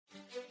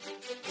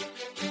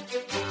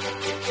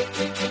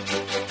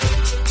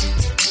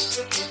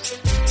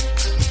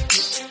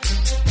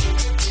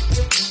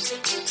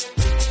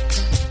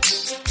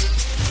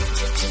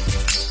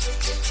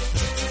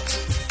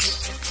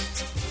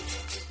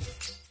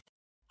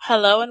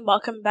Hello and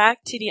welcome back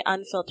to the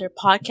Unfiltered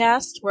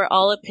podcast, where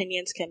all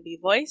opinions can be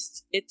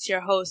voiced. It's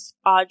your hosts,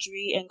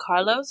 Audrey and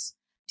Carlos.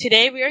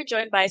 Today we are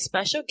joined by a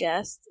special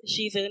guest.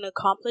 She's an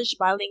accomplished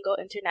bilingual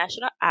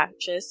international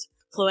actress,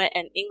 fluent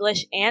in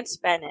English and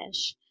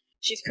Spanish.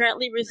 She's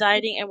currently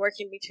residing and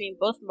working between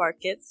both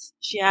markets.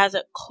 She has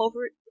a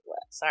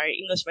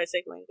English my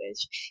second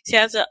language. She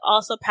has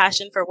also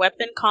passion for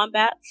weapon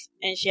combats,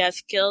 and she has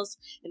skills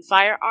in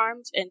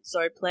firearms and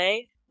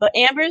swordplay. But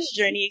Amber's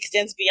journey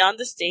extends beyond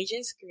the stage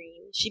and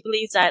screen. She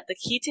believes that the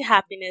key to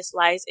happiness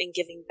lies in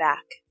giving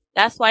back.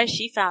 That's why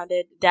she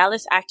founded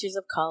Dallas Actors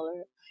of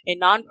Color, a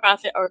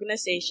nonprofit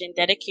organization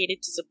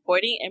dedicated to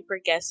supporting and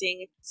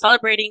progressing,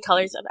 celebrating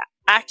colors of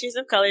actors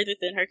of color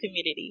within her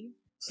community.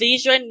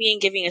 Please join me in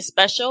giving a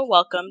special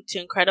welcome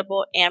to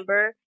incredible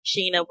WithAmber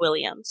Shana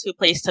William, who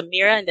plays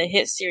TAMAR in the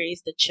hit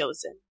series The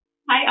Chosen.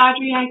 Hi,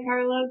 Audrey. Hi,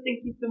 Carlos.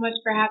 Thank you so much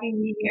for having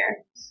me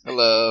here.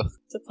 Hello.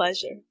 It's a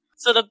pleasure.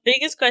 So the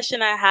biggest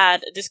question I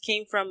had, this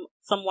came from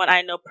someone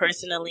I know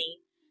personally.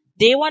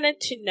 They wanted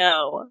to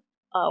know,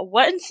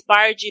 what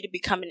inspired you to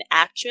become an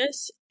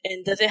actress?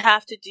 And does it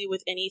have to do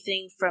with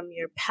anything from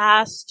your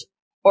past?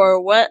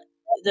 Or what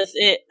does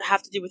it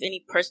have to do with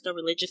any personal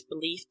religious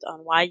belief on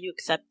why you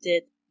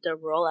accepted the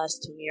role as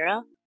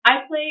TAMAR?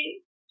 I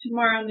play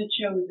TAMAR on The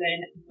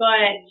Chosen,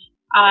 but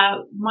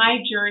my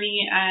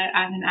journey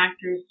as an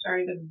actor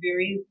started a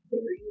very,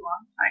 very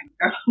long time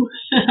ago.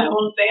 I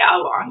won't say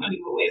how long, I'll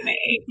give away my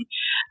age.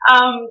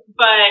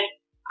 But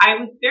I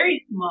was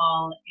very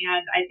small,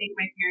 and I think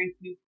my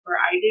parents knew before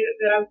I did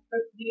that I was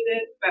supposed to do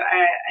this, but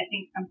I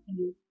think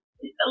something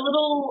is a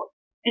little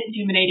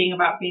intimidating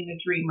about being a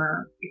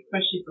dreamer,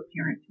 especially for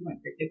parents who want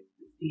their kids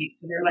to succeed.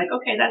 So they're like,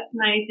 okay, that's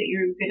nice that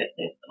you're good at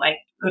this, but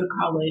like go to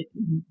college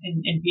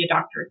and be a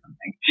doctor or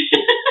something.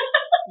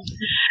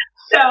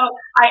 So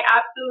I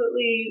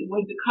absolutely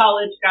went to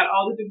college, got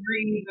all the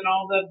degrees and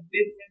all the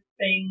business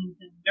things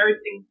and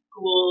nursing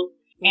schools.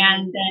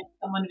 And then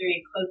someone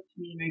very close to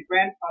me, my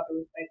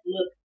grandfather, was like,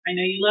 look, I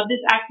know you love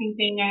this acting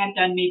thing. I had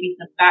done maybe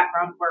some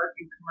background work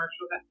in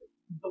commercials. That's what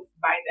I'm supposed to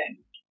buy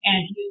then.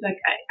 And he was like,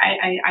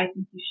 I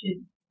think you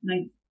should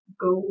like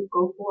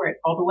go for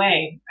it all the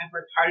way. I've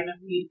worked hard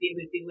enough for you to be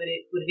able to do what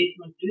it is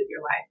you want to do with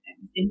your life.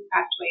 And he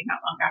passed away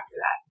not long after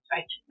that. So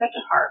I took that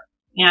to heart.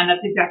 And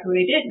that's exactly what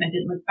I did. And I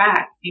didn't look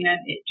back. And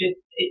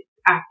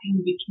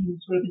acting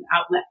became sort of an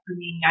outlet for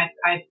me.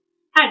 I've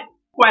had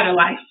quite a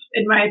life,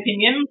 in my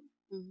opinion.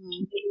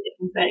 Mm-hmm.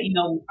 Things that,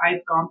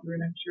 I've gone through,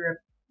 and I'm sure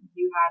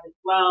you have as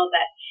well,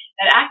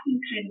 that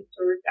acting kind of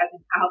serves as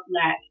an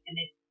outlet, and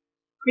it's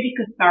pretty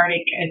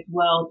cathartic as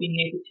well, being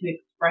able to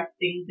express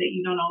things that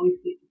you don't always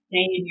get to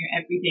say in your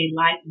everyday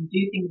life and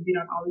do things you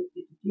don't always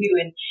get to do.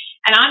 And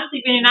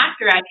honestly, being an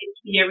actor, I get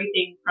to be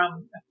everything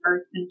from a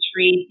first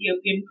century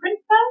Ethiopian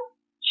princess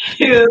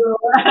to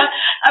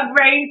a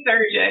brain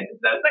surgeon.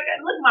 So it's like,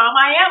 look, Mom,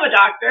 I am a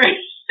doctor.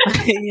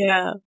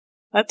 Yeah,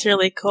 that's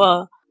really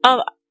cool.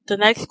 The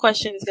next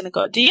question is going to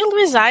go, do you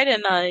reside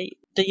in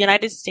the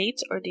United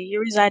States or do you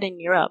reside in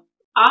Europe?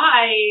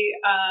 I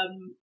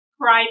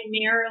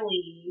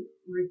primarily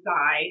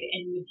reside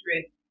in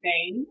Madrid,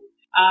 Spain.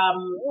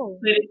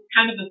 But it's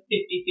kind of a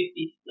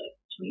 50-50 split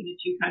between the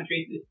two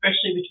countries,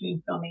 especially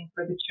between filming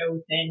for The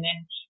Chosen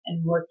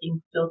and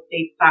working still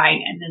stateside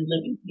and then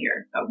living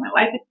here. So my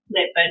life is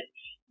split, but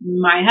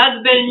my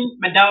husband,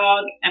 my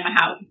dog, and my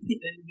house is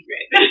in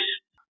Madrid.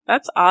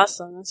 That's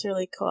awesome. That's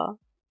really cool.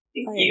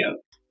 Thank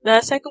you.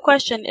 The second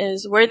question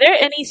is, were there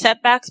any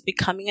setbacks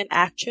becoming an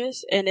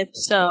actress? And if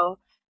so,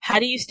 how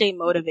do you stay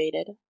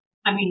motivated?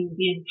 I mean,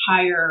 the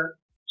entire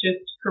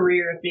just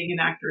career of being an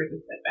actor is a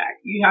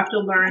setback. You have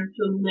to learn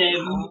to live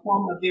and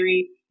form a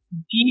very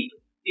deep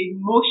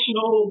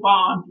emotional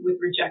bond with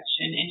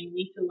rejection, and you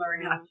need to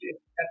learn how to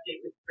accept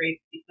it with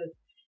grace, because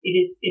it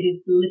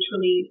is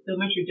literally so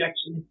much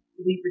rejection.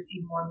 We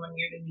receive more in 1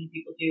 year than many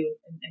people do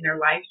in their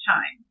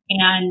lifetime.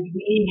 And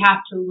we have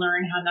to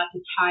learn how not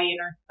to tie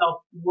in our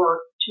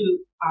self-worth to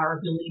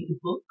our ability to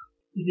book,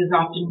 because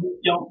often we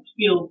don't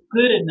feel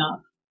good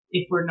enough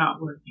if we're not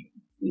working.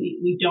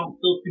 We don't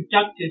feel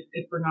productive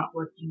if we're not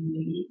working.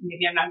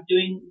 Maybe I'm not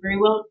doing very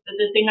well at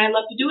the thing I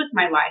love to do with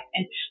my life.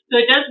 And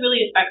so it does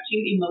really affect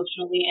you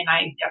emotionally, and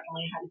I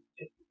definitely had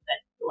to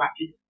go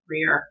after this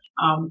career,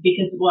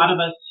 because a lot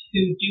of us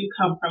who do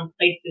come from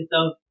places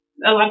of,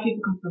 a lot of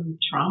people come from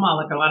trauma,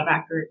 like a lot of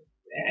actors,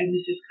 and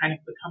this has kind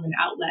of become an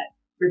outlet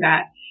for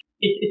that.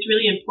 It's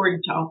really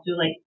important to also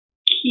like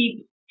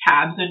keep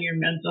tabs on your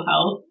mental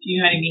health. Do you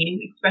know what I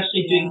mean?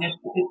 Especially doing this,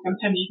 because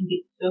sometimes you can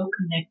get so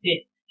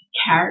connected to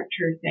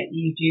characters that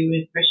you do,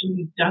 especially when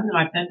you've done them.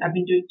 I've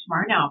been doing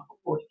TAMAR now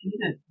for 4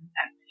 seasons.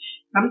 And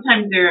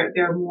sometimes their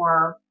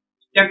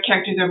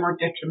characters are more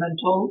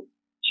detrimental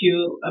to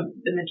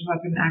the mental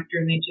health of an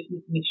actor, and they just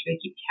need to make sure they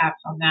keep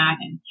tabs on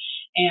that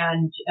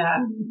and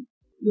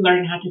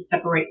learn how to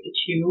separate the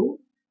two,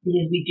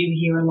 because we do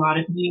hear a lot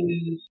of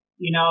news,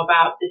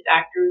 about this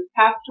actor who's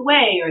passed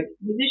away or this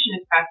musician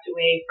has passed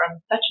away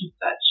from such and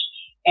such.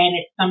 And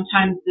it's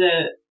sometimes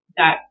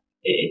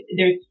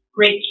there's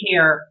great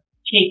care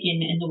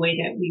taken in the way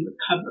that we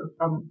recover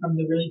from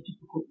the really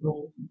difficult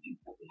roles and things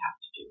that we have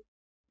to do.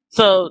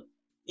 So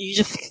you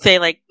just say,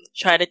 like,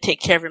 try to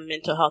take care of your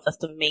mental health. That's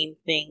the main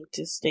thing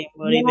to stay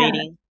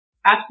motivating.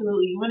 Yeah,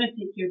 absolutely. You want to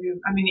take care of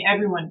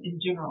everyone in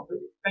general,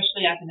 but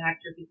especially as an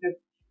actor, because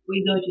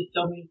we go to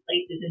so many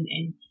places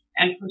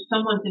and for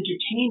someone's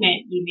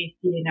entertainment, you may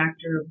see an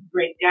actor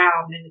break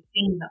down in a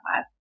scene that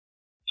lasts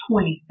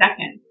 20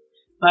 seconds.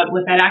 But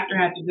what that actor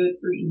has to go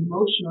through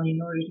emotionally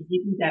in order to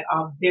give you that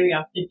very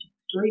authentic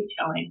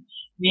storytelling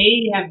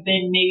may have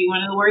been maybe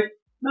one of the worst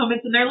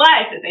moments in their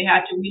life that they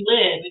had to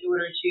relive in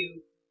order to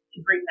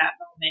bring that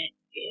moment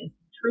in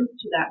truth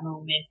to that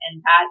moment.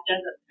 And that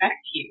does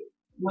affect you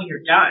when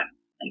you're done.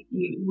 Like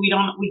we're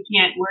not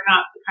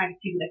the kind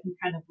of people that can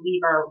kind of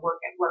leave our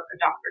work at work.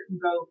 A doctor can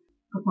go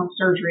perform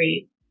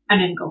surgery and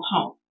then go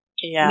home.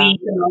 Yeah.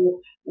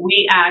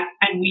 We act,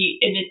 and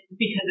it's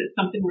because it's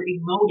something we're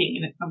emoting,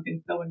 and it's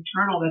something so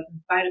internal that's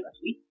inside of us.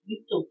 We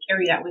still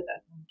carry that with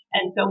us.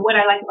 And so what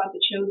I like about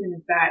The Chosen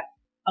is that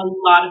a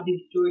lot of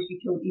these stories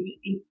we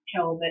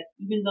tell that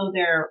even though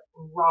they're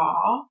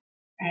raw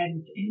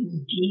and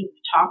deep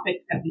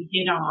topics that we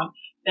hit on,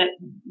 that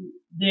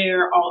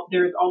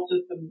there's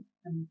also some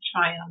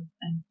triumph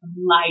and some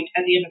light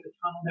at the end of the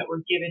tunnel that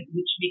we're given,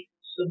 which makes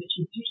it so much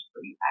easier to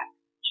bring back.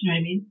 Do you know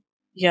what I mean?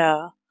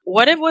 Yeah.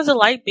 What was it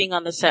like being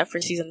on the set for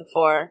season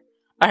 4?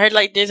 I heard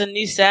like there's a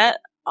new set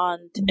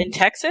in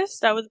Texas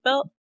that was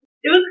built.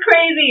 It was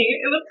crazy.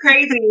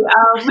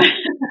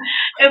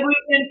 And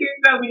we've been through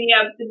so many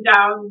ups and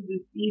downs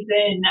this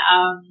season.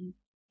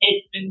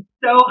 It's been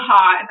so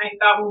hot, and I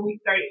thought when we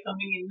started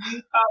filming in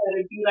Utah that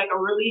it'd be like a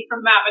relief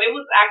from that, but it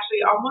was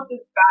actually almost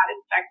as bad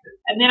as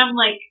Texas. And then I'm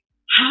like,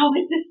 how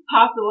is this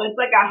possible? It's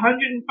like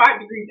 105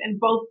 degrees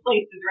in both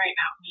places right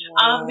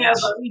now. Yeah,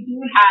 but we do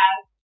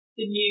have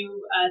the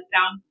new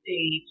sound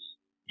stage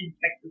in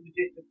Texas, which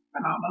is just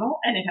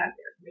phenomenal, and it has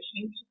air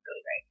conditioning, which is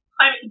really great.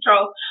 Climate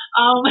control.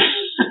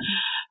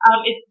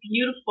 It's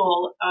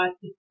beautiful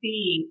to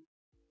see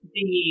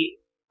the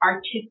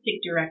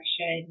artistic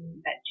direction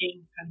that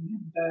James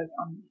Cunningham does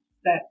on the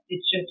set.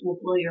 It just will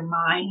blow your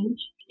mind.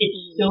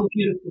 It's so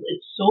beautiful.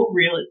 It's so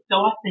real. It's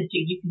so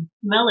authentic. You can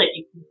smell it.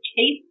 You can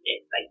taste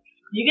it. Like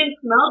you can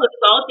smell the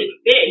salted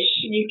fish.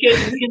 You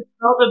can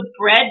smell the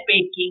bread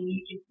baking.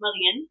 You can smell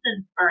the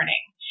incense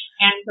burning.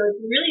 And so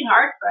it's really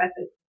hard for us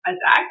as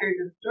actors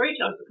and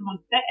storytellers to come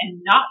on set and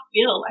not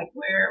feel like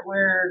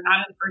we're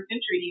not in the first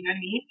century. Do you know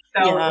what I mean?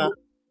 So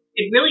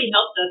it really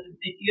helps us. And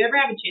if you ever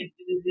have a chance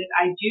to visit,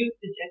 I do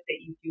suggest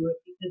that you do it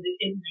because it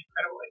is an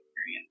incredible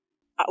experience.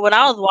 When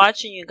I was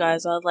watching you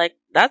guys, I was like,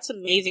 that's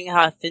amazing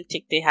how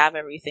authentic they have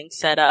everything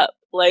set up.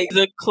 Like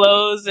the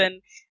clothes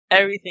and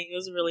everything. It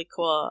was really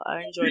cool.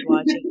 I enjoyed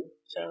watching it.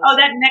 Oh,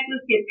 that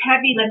necklace gets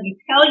heavy, let me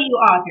tell you,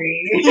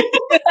 Audrey.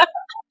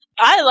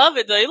 I love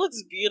it though. It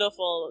looks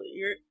beautiful.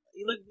 You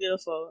look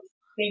beautiful.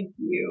 Thank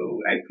you.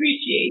 I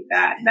appreciate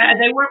that.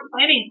 They weren't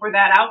planning for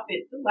that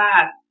outfit to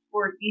last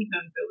 4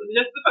 seasons. It was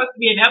just supposed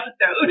to be an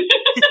episode.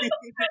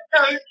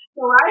 so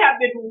I have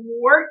been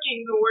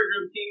working the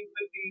wardrobe team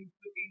with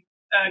these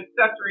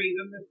accessories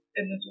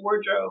in this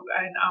wardrobe,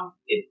 and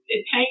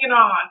it's hanging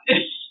on.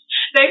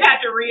 They've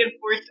had to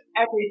reinforce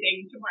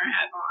everything Tamar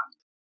has on.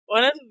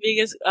 One of the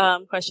biggest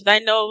questions,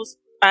 I know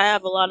I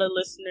have a lot of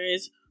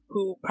listeners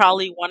who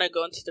probably want to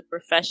go into the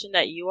profession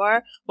that you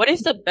are. What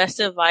is the best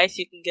advice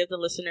you can give the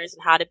listeners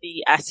on how to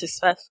be as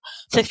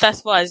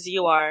successful as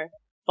you are,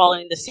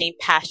 following the same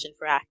passion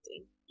for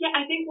acting? Yeah,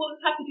 I think what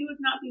we have to do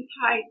is not be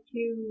tied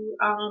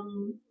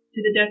to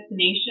the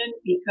destination,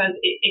 because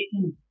it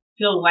can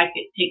feel like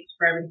it takes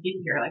forever to get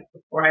here. Like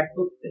before I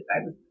booked this,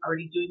 I was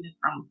already doing this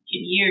for almost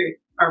 10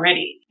 years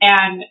already,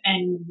 and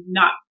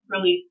not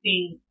really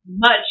seeing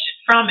much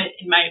from it,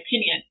 in my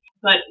opinion.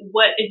 But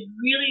what is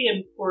really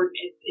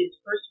important is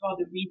first of all,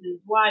 the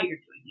reasons why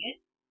you're doing it.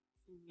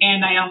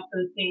 And I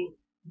also think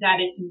that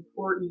it's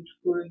important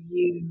for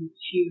you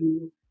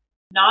to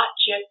not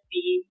just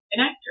be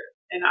an actor.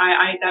 And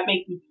I that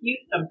may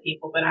confuse some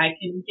people, but I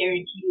can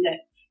guarantee you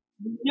that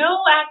no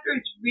actor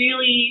is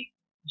really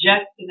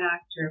just an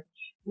actor.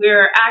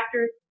 We're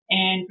actors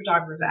and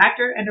photographers, an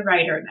actor and a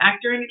writer, an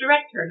actor and a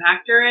director, an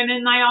actor, and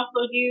then I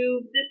also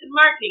do this in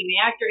marketing. The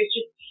actor is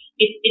just,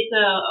 it's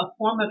a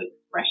form of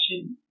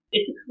expression.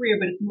 It's a career,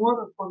 but it's more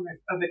of a form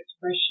of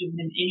expression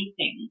than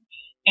anything.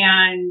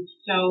 And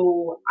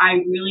so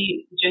I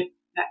really suggest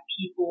that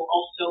people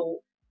also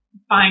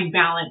find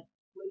balance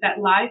with that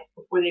life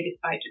before they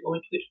decide to go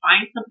into it.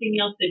 Find something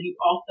else that you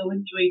also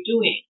enjoy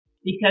doing.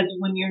 Because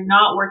when you're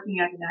not working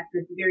as an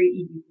actor, it's very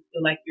easy to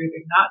feel like you're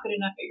either not good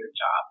enough at your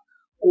job,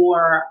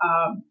 or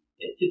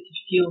to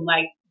feel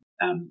like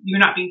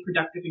you're not being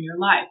productive in your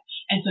life.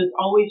 And so it's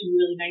always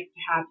really nice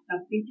to have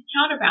something to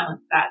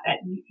counterbalance that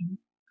you can,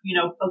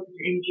 focus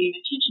your energy and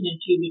attention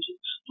into, which is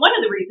one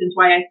of the reasons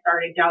why I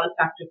started Dallas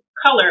Actors of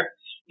Color,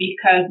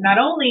 because not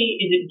only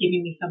is it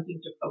giving me something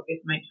to focus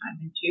my time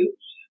into,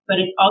 but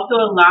it's also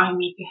allowing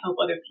me to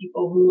help other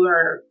people who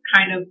are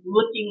kind of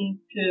looking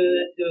to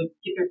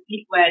get their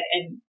feet wet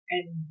and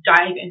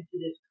dive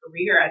into this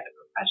career as a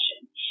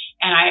profession.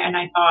 And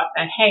I thought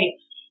that, hey,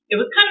 it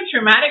was kind of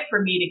traumatic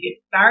for me to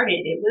get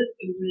started. It was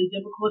really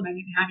difficult, and I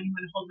didn't have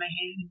anyone to hold my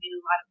hand, and made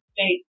a lot of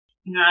mistakes.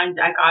 And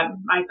I got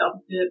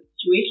myself into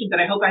situations that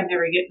I hope I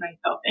never get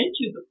myself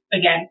into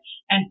again.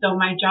 And so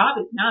my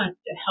job is now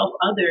to help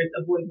others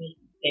avoid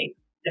making mistakes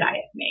that I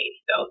have made.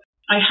 So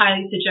I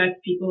highly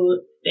suggest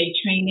people stay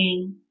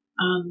training,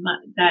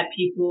 that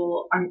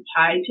people aren't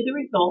tied to the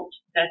result,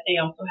 that they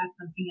also have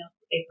something else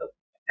that they focus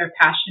their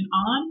passion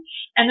on,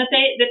 and that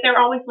they're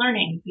always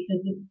learning,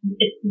 because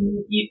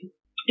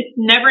it's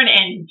never an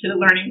end to the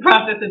learning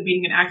process of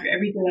being an actor.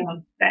 Every day I'm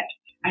on set,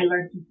 I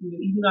learn something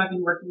new, even though I've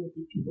been working with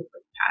these people for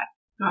the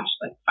past,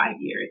 like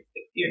 5 years,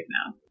 6 years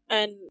now.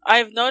 And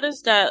I've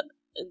noticed that,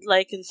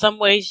 like, in some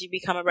ways you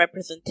become a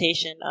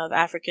representation of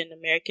African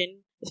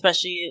American,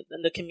 especially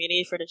in the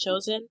community for The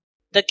Chosen.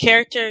 The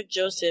character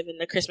Joseph in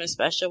the Christmas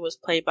special was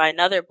played by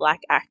another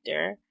black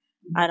actor.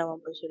 I don't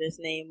want to butcher his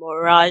name,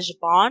 Raj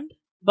Bond.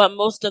 But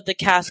most of the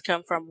cast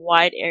come from a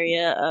wide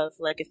area of,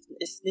 like,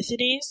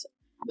 ethnicities.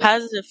 How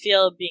does it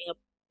feel being a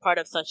part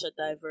of such a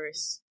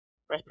diverse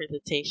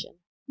representation?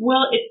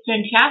 Well, it's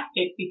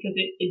fantastic, because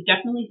it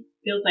definitely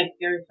feels like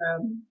there's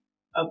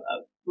a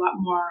lot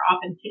more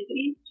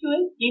authenticity to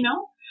it,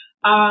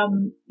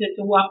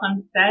 to walk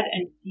on set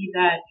and see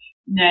that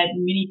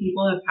many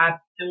people have had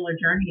similar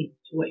journeys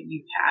to what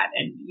you've had.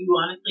 And you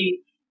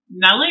honestly,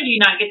 not only do you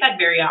not get that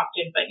very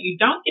often, but you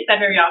don't get that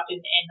very often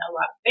in a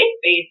lot of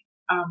faith-based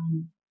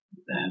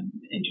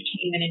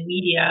entertainment and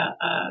media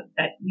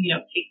that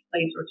takes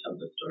place or tells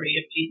the story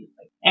of Jesus.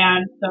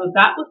 And so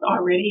that was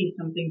already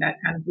something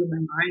that kind of blew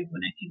my mind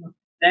when I came up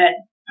with that.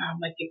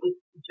 It was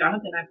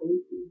Jonathan, I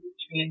believe, who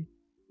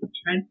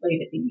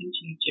translated the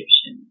ancient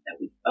Egyptian that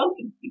we spoke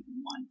in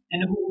season 1,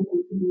 and who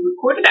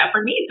recorded that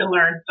for me to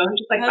learn. So I was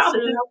just like, wow,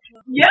 this is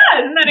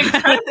isn't that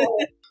incredible?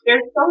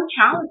 They're so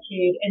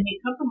talented, and they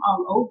come from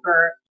all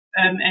over,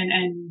 and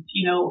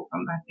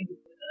from, I think,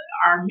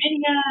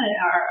 Armenia,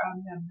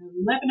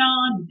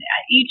 Lebanon,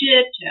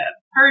 Egypt,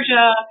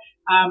 Persia,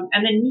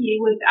 and then me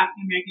with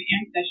African American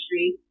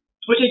ancestry,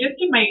 which I just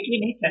did my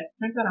DNA test.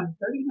 Turns out I'm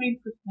 39%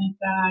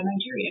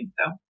 Nigerian.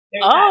 So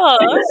there's that.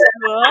 That's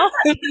cool.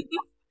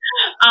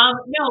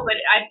 No,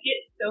 but I get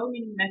so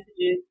many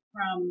messages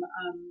from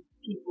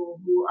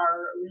people who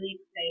are really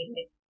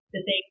excited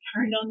that they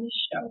turned on the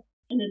show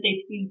and that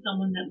they've seen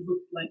someone that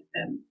looks like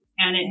them.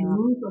 And it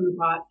moves a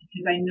lot,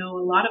 because I know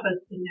a lot of us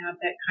didn't have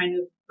that kind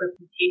of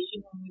reputation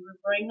when we were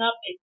growing up,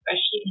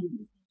 especially in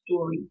these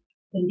stories.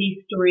 And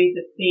these stories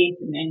of faith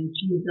and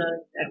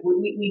Jesus, that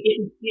we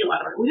didn't see a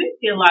lot of. We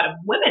didn't see a lot of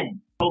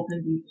women told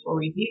in these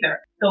stories either.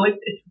 So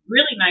it's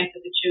really nice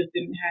that The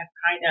Chosen has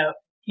kind of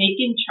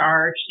taken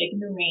charge, taken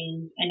the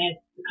reins, and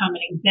it's become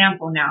an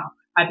example now,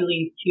 I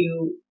believe,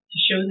 to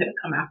shows that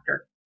come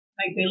after.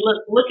 Like, they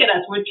look at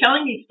us. We're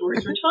telling these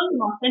stories. We're telling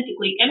them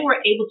authentically, and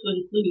we're able to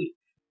include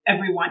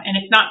everyone. And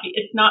it's not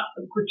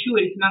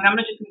gratuitous. It's not, I'm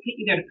not just going to put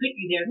you there to put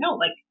you there. No,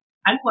 like,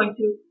 I'm going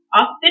to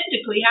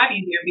authentically have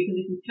you there,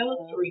 because if you tell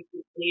a story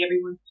truthfully,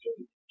 everyone's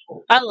story is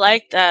told. I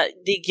like that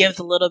it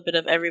gives a little bit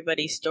of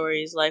everybody's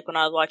stories. Like, when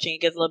I was watching, it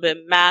gives a little bit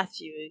of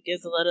Matthew, it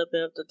gives a little bit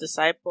of the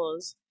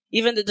disciples,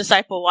 even the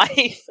disciple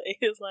wife.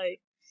 It's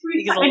like,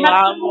 it gives a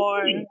lot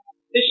more.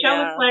 The show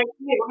is like,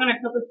 hey, we're going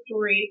to tell the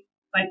story,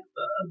 like,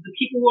 of the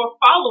people who are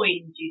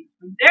following Jesus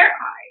from their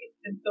eyes.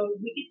 And so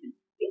we get to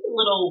see the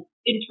little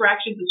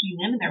interactions between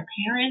them and their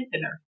parents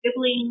and their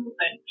siblings,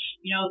 and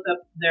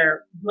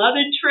their love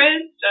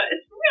interest.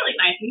 It's really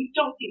nice, and you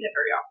don't see that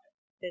very often.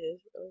 It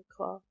is really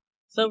cool.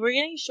 So we're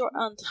getting short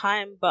on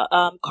time, but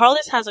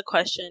Carlos has a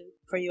question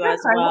for you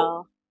as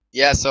well.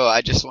 Yeah, so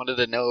I just wanted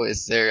to know,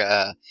 is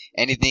there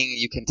anything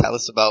you can tell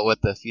us about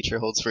what the future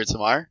holds for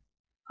TAMAR?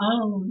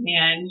 Oh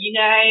man, you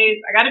guys,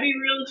 I gotta be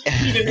real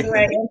sweet in the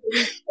way I answer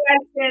these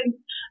questions.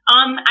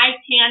 I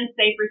can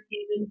say for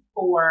season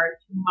 4,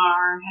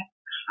 TAMAR has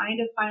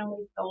kind of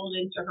finally settled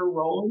into her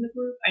role in the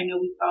group. I know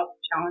we saw the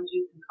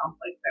challenges and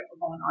conflicts that were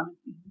going on in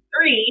season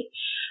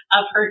 3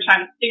 of her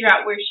trying to figure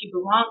out where she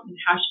belongs and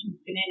how she can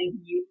fit in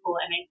and be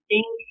useful. And I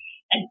think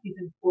in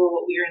season 4,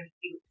 what we are going to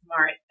see with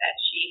TAMAR is that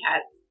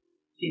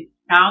she's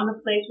found the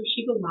place where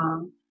she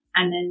belongs,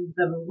 and then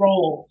the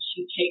role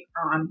she takes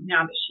on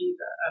now that she's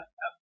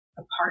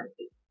a part of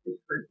this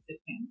group, this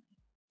family.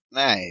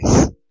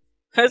 Nice.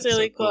 That's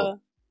really cool.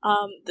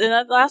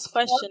 The last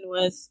question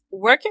was,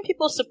 where can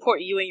people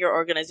support you and your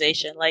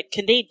organization? Like,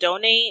 can they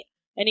donate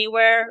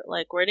anywhere?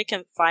 Like, where they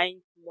can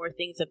find more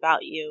things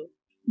about you?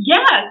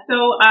 Yeah,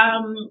 so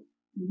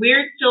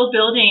we're still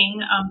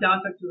building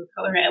Dallas Artists of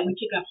Color, and we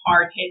took a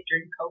hard hit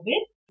during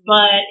COVID.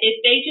 But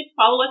if they just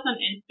follow us on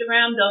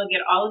Instagram, they'll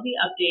get all of the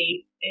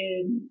updates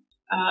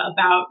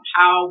about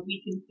how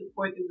we can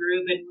support the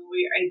group, and when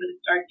we are able to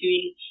start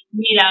doing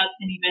meetups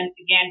and events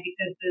again,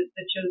 because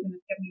the Chosen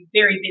has kept me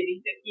very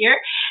busy this year.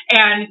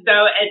 And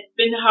so it's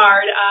been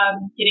hard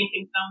getting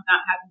things done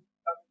without having to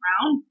go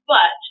around.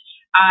 But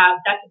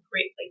that's a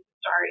great place to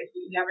start, is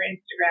we have our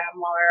Instagram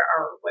or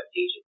our web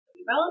page is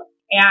developed.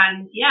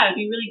 And yeah, it'd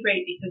be really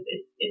great, because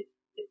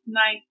it's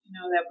nice to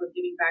know that we're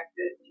giving back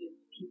to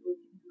people,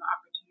 giving them the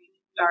opportunity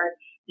to start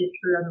his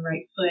career on the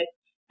right foot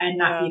and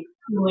not be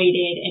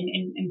exploited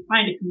and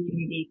find a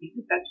community,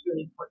 because that's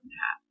really important to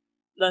have.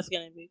 That's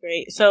going to be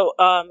great. So,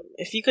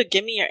 if you could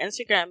give me your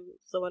Instagram,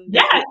 so when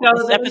this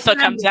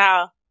episode comes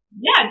out.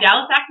 Yeah,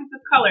 Dallas Actors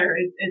of Color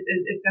is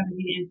going to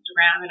be the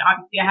Instagram. And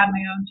obviously I have my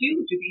own too,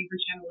 which is WithAmber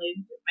Shana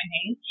William is my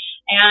name.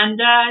 And,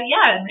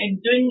 and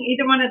doing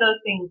either one of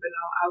those things, and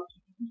I'll keep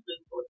you posted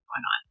with what's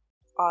going on.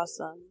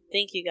 Awesome.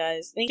 Thank you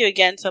guys. Thank you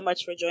again so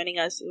much for joining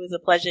us. It was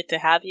a pleasure to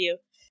have you.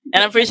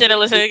 And I'm pretty sure the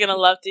listeners are going to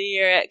love to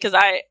hear it, because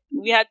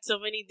we had so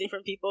many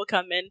different people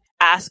come in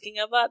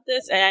asking about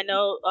this. And I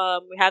know,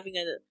 we're having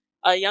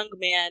a young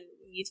man.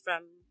 He's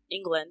from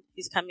England.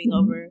 He's coming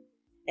over.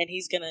 And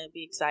he's going to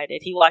be excited.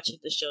 He watches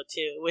the show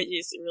too, which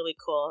is really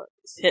cool.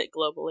 It's hit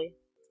globally.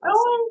 Awesome.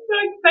 Oh, I'm so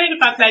excited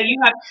about that.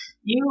 You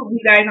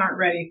guys aren't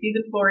ready.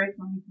 Season 4 is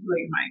going to blow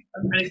your mind.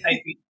 I'm really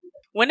excited for you.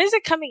 When is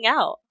it coming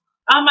out?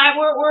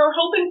 We're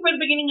hoping for the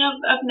beginning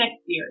of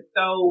next year.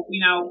 So,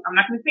 I'm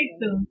not going to say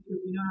soon, because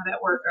we know how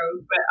that work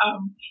goes. But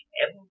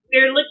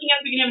they're looking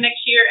at the beginning of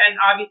next year, and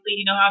obviously,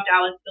 you know how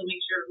Dallas still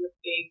makes sure it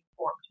stays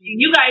informed.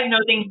 You guys know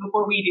things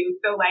before we do,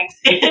 so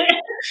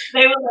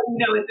they will let you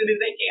know as soon as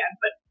they can.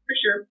 But for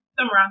sure,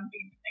 somewhere around the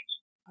beginning of next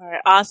year. All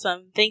right,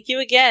 awesome. Thank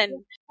you again.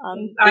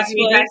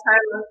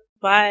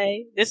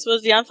 Bye. This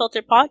was the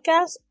Unfiltered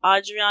Podcast.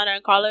 Adriana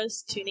and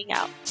Carlos tuning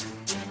out.